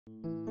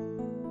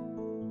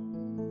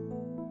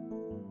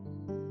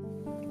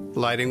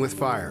Lighting with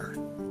fire.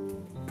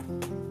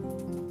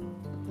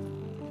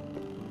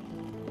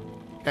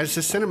 As the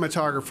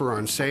cinematographer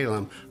on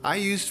Salem, I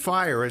used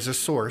fire as a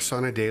source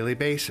on a daily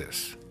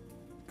basis.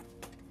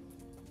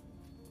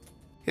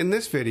 In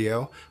this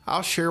video,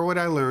 I'll share what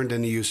I learned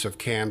in the use of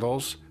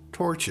candles,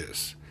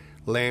 torches,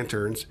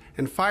 lanterns,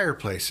 and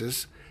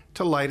fireplaces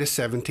to light a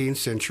 17th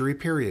century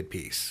period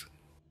piece.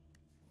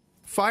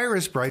 Fire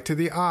is bright to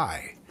the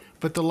eye,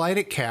 but the light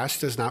it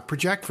casts does not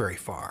project very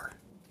far.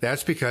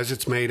 That's because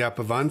it's made up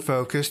of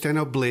unfocused and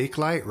oblique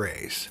light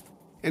rays.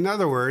 In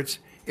other words,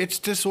 it's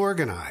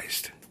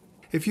disorganized.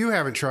 If you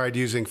haven't tried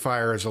using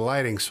fire as a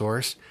lighting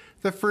source,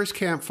 the first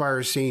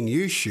campfire scene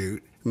you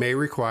shoot may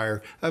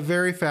require a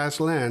very fast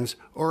lens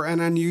or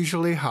an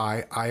unusually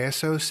high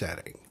ISO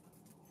setting.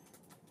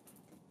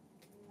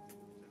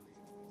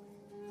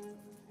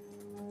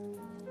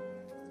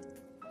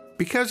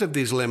 Because of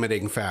these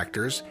limiting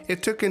factors,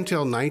 it took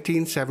until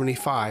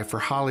 1975 for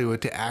Hollywood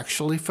to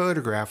actually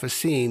photograph a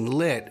scene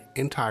lit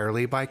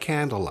entirely by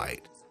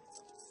candlelight.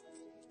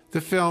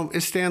 The film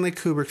is Stanley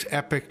Kubrick's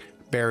epic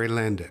Barry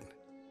Lyndon.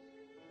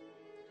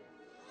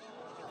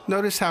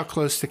 Notice how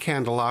close the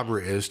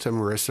candelabra is to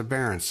Marissa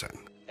Berenson.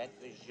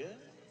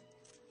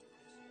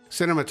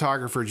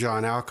 Cinematographer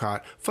John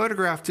Alcott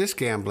photographed this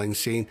gambling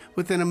scene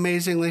with an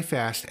amazingly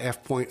fast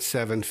f.7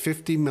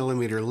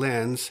 50mm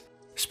lens,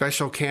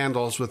 special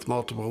candles with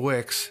multiple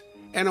wicks,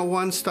 and a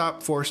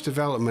one-stop forced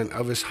development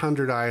of his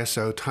 100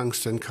 ISO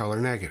tungsten color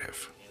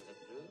negative.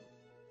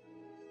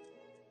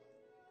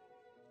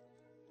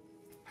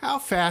 How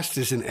fast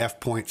is an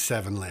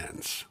f.7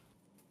 lens?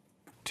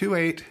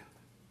 2.8,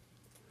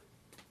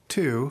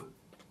 2,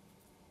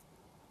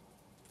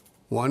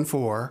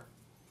 1.4,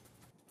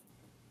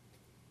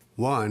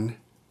 1,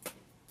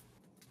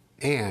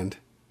 and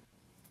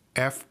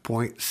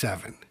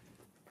f.7.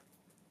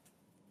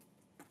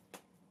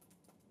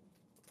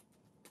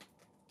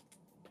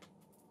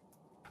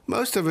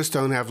 Most of us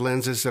don't have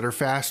lenses that are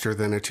faster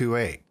than a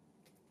 2.8.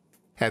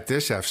 At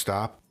this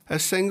f-stop, a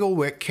single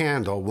wick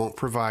candle won't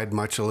provide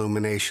much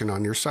illumination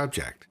on your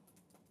subject.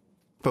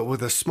 But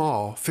with a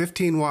small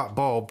 15-watt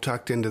bulb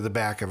tucked into the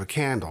back of a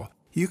candle,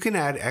 you can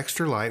add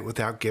extra light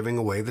without giving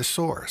away the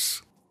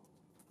source.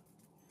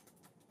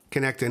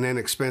 Connect an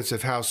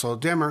inexpensive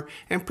household dimmer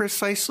and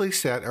precisely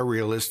set a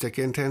realistic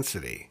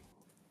intensity.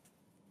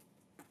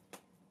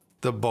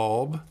 The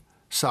bulb,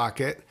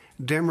 socket,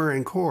 dimmer,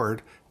 and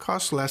cord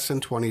cost less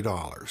than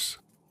 $20.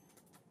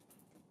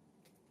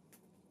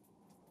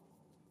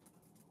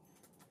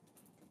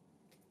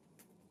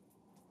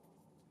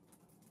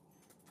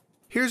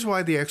 Here's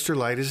why the extra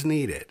light is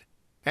needed.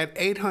 At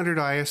 800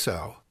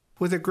 ISO,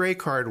 with a gray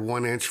card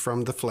 1 inch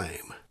from the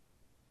flame,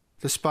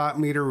 the spot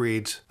meter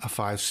reads a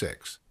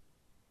 5.6.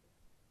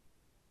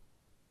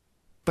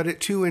 But at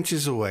 2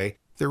 inches away,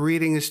 the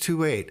reading is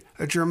 2.8,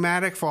 a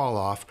dramatic fall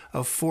off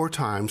of 4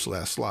 times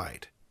less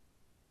light.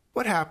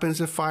 What happens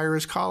if fire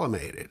is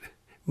collimated,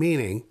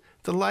 meaning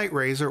the light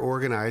rays are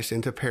organized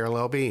into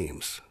parallel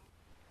beams?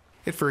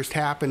 It first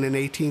happened in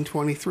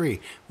 1823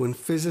 when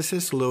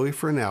physicist Louis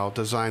Fresnel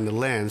designed a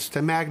lens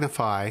to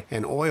magnify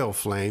an oil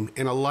flame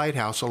in a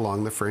lighthouse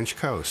along the French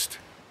coast.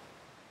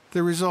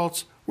 The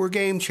results were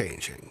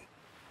game-changing.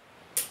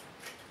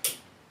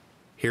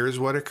 Here's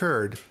what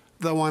occurred,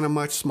 though on a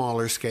much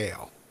smaller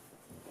scale.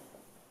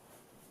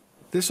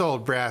 This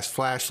old brass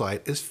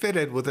flashlight is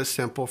fitted with a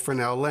simple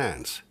Fresnel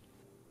lens.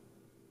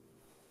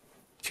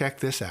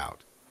 Check this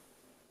out.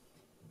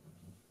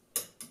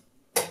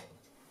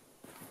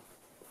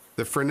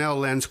 The Fresnel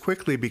lens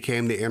quickly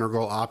became the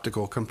integral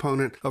optical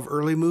component of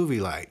early movie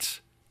lights,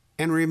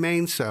 and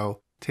remains so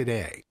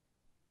today.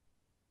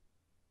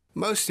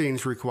 Most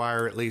scenes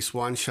require at least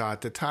one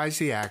shot that ties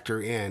the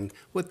actor in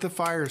with the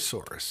fire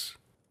source.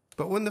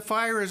 But when the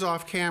fire is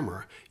off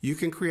camera, you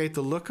can create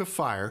the look of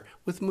fire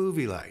with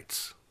movie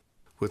lights.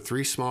 With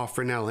 3 small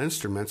Fresnel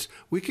instruments,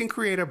 we can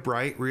create a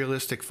bright,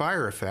 realistic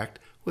fire effect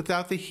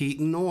without the heat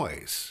and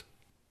noise.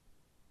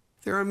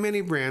 There are many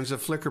brands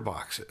of flicker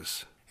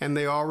boxes, and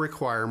they all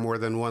require more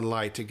than one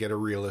light to get a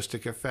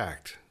realistic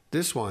effect.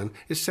 This one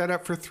is set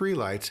up for 3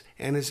 lights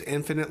and is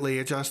infinitely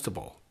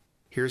adjustable.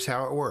 Here's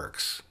how it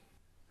works.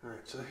 All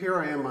right, so here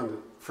I am on the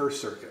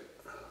first circuit.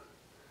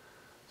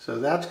 So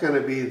that's going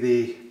to be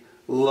the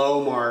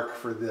low mark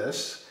for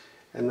this,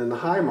 and then the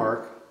high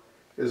mark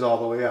is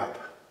all the way up.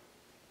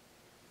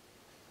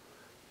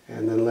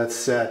 And then let's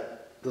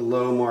set the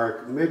low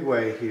mark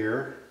midway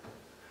here,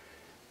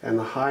 and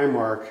the high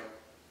mark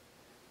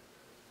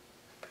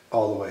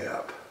all the way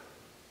up.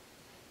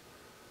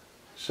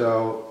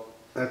 So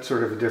that's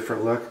sort of a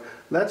different look.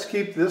 Let's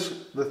keep the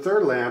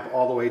third lamp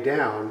all the way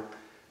down,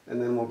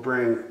 and then we'll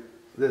bring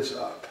this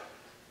up.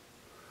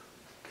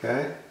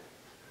 Okay?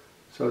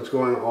 So it's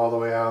going all the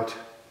way out.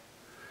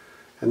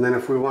 And then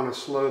if we want to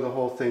slow the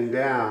whole thing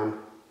down,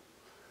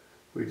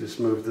 we just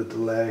move the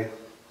delay.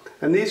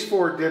 And these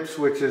 4 dip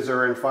switches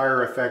are in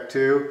fire effect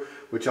too,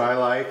 which I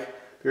like.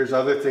 There's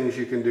other things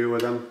you can do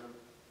with them.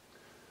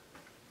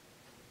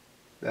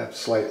 That's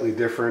slightly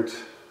different.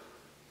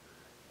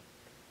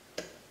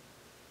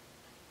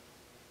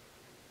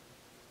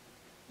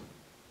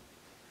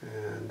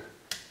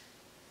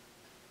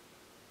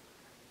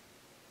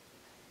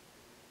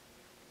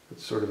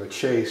 sort of a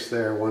chase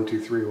there, 1, 2,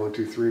 3, 1,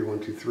 2, 3, 1,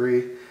 2,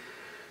 3.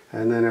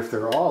 And then if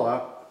they're all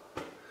up,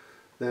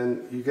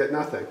 then you get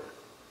nothing.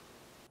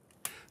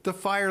 The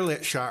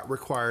firelit shot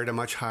required a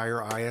much higher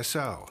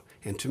ISO,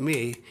 and to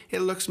me, it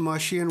looks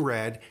mushy and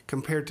red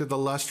compared to the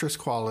lustrous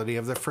quality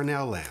of the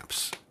Fresnel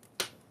lamps.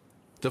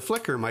 The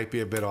flicker might be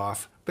a bit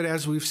off, but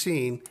as we've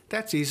seen,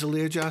 that's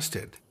easily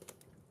adjusted.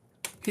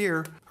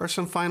 Here are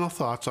some final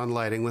thoughts on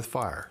lighting with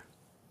fire.